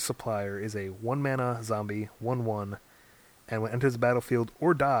 Stitcher's Supplier is a 1-mana zombie, 1/1, and when it enters the battlefield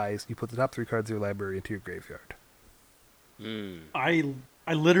or dies, you put the top 3 cards of your library into your graveyard. I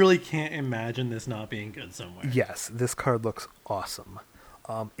literally can't imagine this not being good somewhere. Yes, this card looks awesome.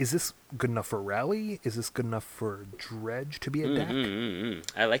 Is this good enough for Rally? Is this good enough for Dredge to be a deck?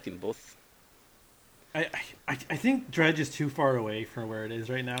 I like them both. I think Dredge is too far away from where it is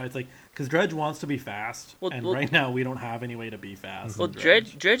right now. It's like, because Dredge wants to be fast, and right now we don't have any way to be fast. Well,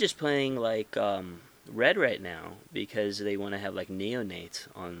 Dredge is playing like red right now because they want to have like Neonate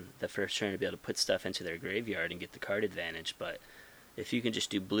on the first turn to be able to put stuff into their graveyard and get the card advantage. But if you can just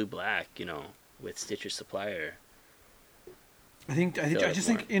do blue-black, with Stitcher's Supplier... I just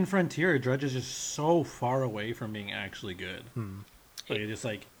think in Frontier, Dredge is just so far away from being actually good.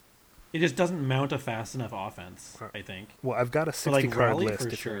 It just doesn't mount a fast enough offense, I think. Well, I've got a 60-card list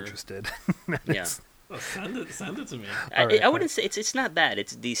if you're interested. Yeah. Well, send it to me. I wouldn't say it's not bad.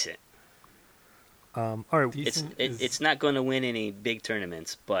 It's decent. All right. It's not going to win any big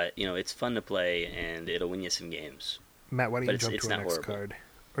tournaments, but it's fun to play and it'll win you some games. Matt, why don't you jump to our next card?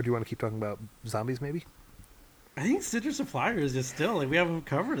 Or do you want to keep talking about zombies, maybe? I think Stitcher's Supplier is just still we haven't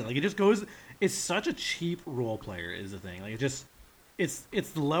covered it. Like it just goes. It's such a cheap role player is the thing. Like it's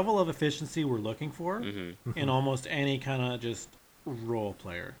the level of efficiency we're looking for in almost any kind of just role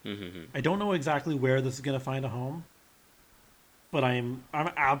player. I don't know exactly where this is going to find a home, but I'm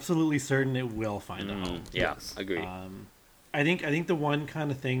absolutely certain it will find a home. Yeah, agreed. I think the one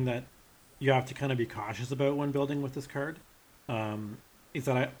kind of thing that you have to kind of be cautious about when building with this card is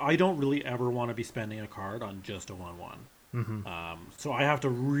that I don't really ever want to be spending a card on just a 1/1. So I have to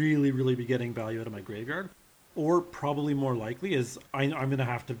really, really be getting value out of my graveyard. Or probably more likely is I'm going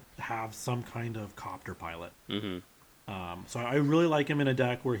to have some kind of copter pilot. So I really like him in a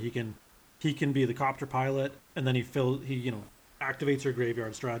deck where he can be the copter pilot, and then he activates your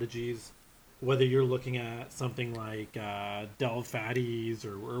graveyard strategies. Whether you're looking at something like Delve Fatties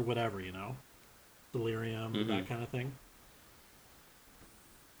or whatever, Delirium, that kind of thing.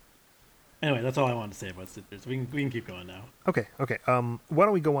 Anyway, that's all I wanted to say about Stitchers. We can keep going now. Okay. Why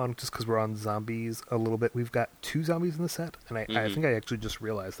don't we go on, just because we're on zombies a little bit. We've got 2 zombies in the set, and I think I actually just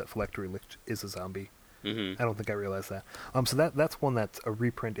realized that Phylactery Lich is a zombie. I don't think I realized that. So that's one that's a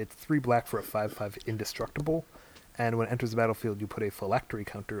reprint. It's 3 black for a 5/5 indestructible, and when it enters the battlefield, you put a Phylactery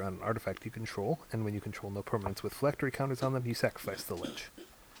counter on an artifact you control, and when you control no permanents with Phylactery counters on them, you sacrifice the Lich.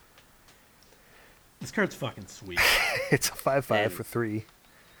 This card's fucking sweet. It's a 5/5 for 3.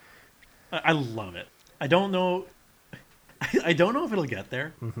 I love it. I don't know if it'll get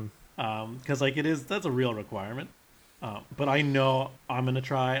there, because that's a real requirement. But I know I'm gonna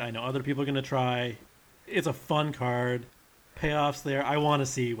try. I know other people are gonna try. It's a fun card. Payoffs there. I want to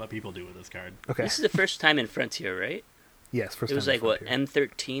see what people do with this card. Okay. This is the first time in Frontier, right? Yes, first time. It was like what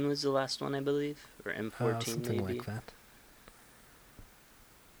M13 was the last one, I believe, or M14 something maybe. Like that.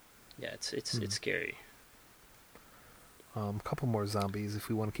 Yeah, it's scary. A couple more zombies if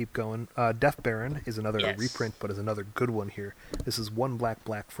we want to keep going. Death Baron is another reprint, but is another good one here. This is 1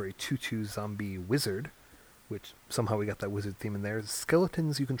 black for a 2/2 zombie wizard, which somehow we got that wizard theme in there.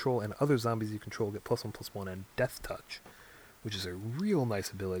 Skeletons you control and other zombies you control get +1/+1 and Death Touch, which is a real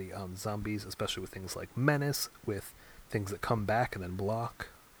nice ability on zombies, especially with things like Menace, with things that come back and then block.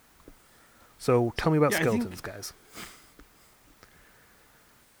 So tell me about skeletons, guys.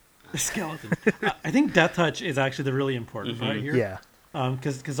 Skeleton. I think Death Touch is actually the really important part here. Yeah.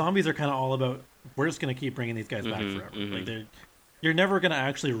 Because zombies are kind of all about, we're just going to keep bringing these guys back forever. Like you're never going to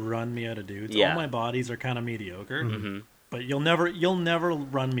actually run me out of dudes. All my bodies are kind of mediocre, but you'll never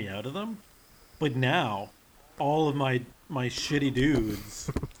run me out of them. But now, all of my shitty dudes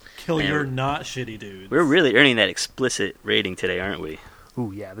kill your not shitty dudes. We're really earning that explicit rating today, aren't we?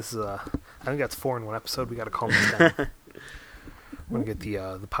 Ooh, yeah. This is I think that's 4 in 1 episode. We got to calm this down. want to get the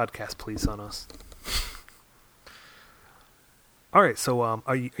podcast police on us. All right, so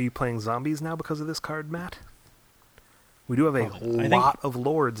are you playing zombies now because of this card, Matt? We do have a lot of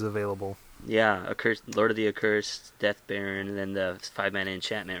lords available. Yeah, Lord of the Accursed, Death Baron, and then the 5-mana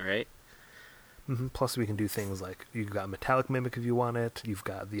enchantment, right? Mm-hmm. Plus, we can do things like you've got Metallic Mimic if you want it. You've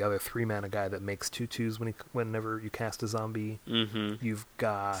got the other 3-mana guy that makes 2/2s whenever you cast a zombie. Mm-hmm. You've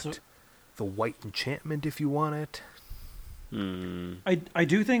got the White Enchantment if you want it. I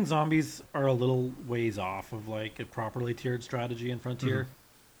do think zombies are a little ways off of like a properly tiered strategy in Frontier.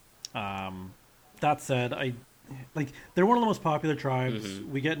 That said, they're one of the most popular tribes.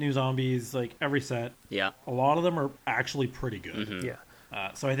 Mm-hmm. We get new zombies like every set. Yeah, a lot of them are actually pretty good. Mm-hmm. Yeah.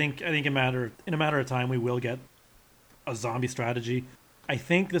 So I think in a matter of time we will get a zombie strategy. I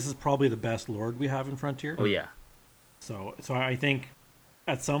think this is probably the best Lord we have in Frontier. Oh yeah. So I think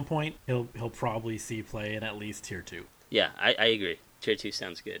at some point he'll probably see play in at least tier 2. Yeah, I agree. Tier 2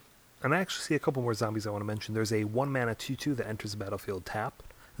 sounds good. And I actually see a couple more zombies I want to mention. There's a 1-mana 2/2 that enters the battlefield tapped.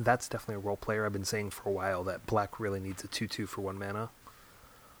 That's definitely a role player. I've been saying for a while that black really needs a 2/2 for 1 mana.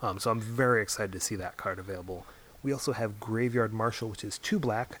 So I'm very excited to see that card available. We also have Graveyard Marshal, which is 2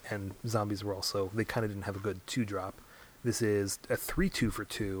 black, and zombies were also, they kind of didn't have a good 2-drop. This is a 3/2 for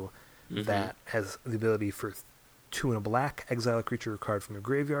 2 that has the ability for 2 and a black, exile a creature or card from your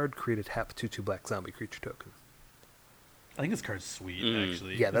graveyard, create a tap 2/2 black zombie creature token. I think this card's sweet,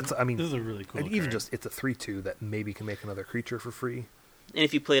 actually. Yeah, this is a really cool card. Even just, it's a 3/2 that maybe can make another creature for free. And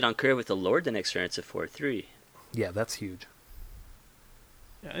if you play it on curve with the Lord the next turn, it's a 4/3. Yeah, that's huge.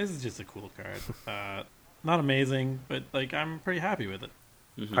 Yeah, this is just a cool card. Not amazing, but like I'm pretty happy with it.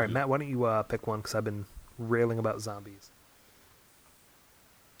 Mm-hmm. All right, Matt, why don't you pick one, because I've been railing about zombies.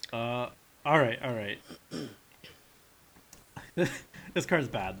 All right. This card's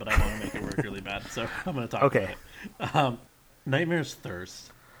bad, but I want to make it work really bad, so I'm going to talk about it. Nightmare's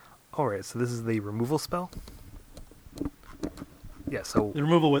Thirst. All right, so this is the removal spell. Yeah, so the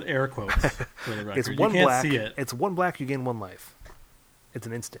removal with air quotes. For the record. It's 1 you black. Can't see it. It's 1 black. You gain 1 life. It's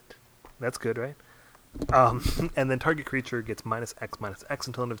an instant. That's good, right? And then target creature gets -X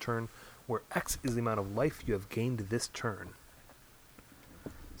until end of turn, where X is the amount of life you have gained this turn.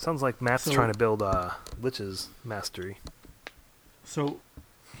 Sounds like Matt's trying to build Lich's Mastery. So,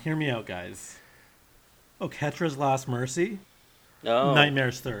 hear me out, guys. Oketra's Last Mercy. Oh.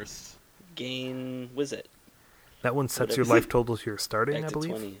 Nightmare's Thirst. Gain, was it? That one sets your life total to your starting, I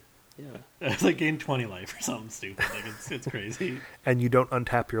believe. 20. Yeah. It's like gain 20 life or something stupid. Like it's crazy. And you don't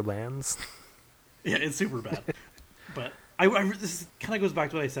untap your lands. Yeah, it's super bad. But this kind of goes back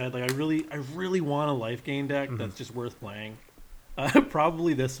to what I said. Like I really want a life gain deck that's just worth playing.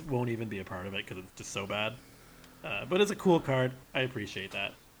 Probably this won't even be a part of it because it's just so bad. But it's a cool card. I appreciate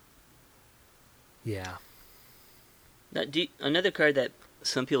that. Yeah. Now, another card that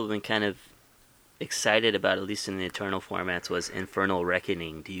some people have been kind of excited about, at least in the Eternal formats, was Infernal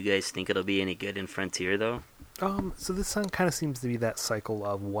Reckoning. Do you guys think it'll be any good in Frontier, though? So this kind of seems to be that cycle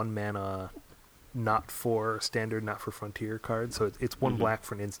of 1 mana, not for standard, not for Frontier cards. So it's 1 black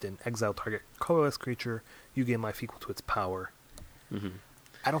for an instant. Exile target colorless creature. You gain life equal to its power.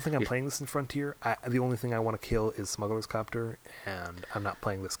 I don't think I'm playing this in Frontier. The only thing I want to kill is Smuggler's Copter, and I'm not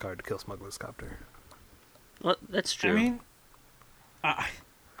playing this card to kill Smuggler's Copter. Well, that's true. I mean,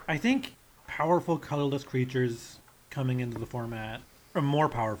 I think powerful colorless creatures coming into the format, or more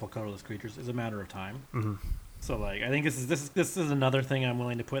powerful colorless creatures, is a matter of time. So like I think this is another thing I'm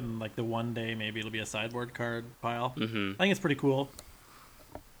willing to put in like the one day maybe it'll be a sideboard card pile. I think it's pretty cool.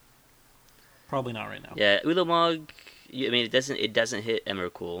 Probably not right now. Yeah, Ulamog. I mean, it doesn't hit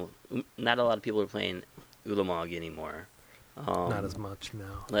Emrakul. Not a lot of people are playing Ulamog anymore. Not as much,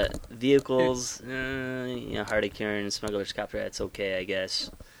 no. But vehicles, Heart of Kirin, Smuggler's Copter, that's okay, I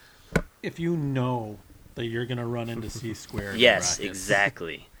guess. If you know that you're going to run into C squared. Yes,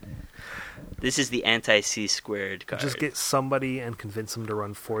 exactly. This is the anti-C squared card. Just get somebody and convince them to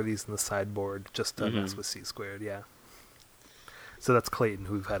run 4 of these in the sideboard just to mess with C squared, yeah. So that's Clayton,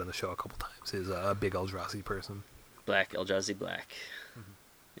 who we've had on the show a couple times, is a big Eldrazi person. Black, Eldrazi Black.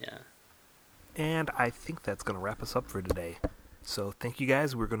 Yeah. And I think that's going to wrap us up for today. So thank you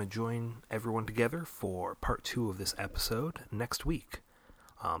guys. We're going to join everyone together for part 2 of this episode next week.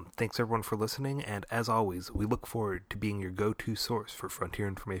 Thanks everyone for listening, and as always, we look forward to being your go-to source for Frontier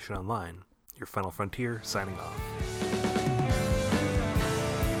information online. Your Final Frontier, signing off.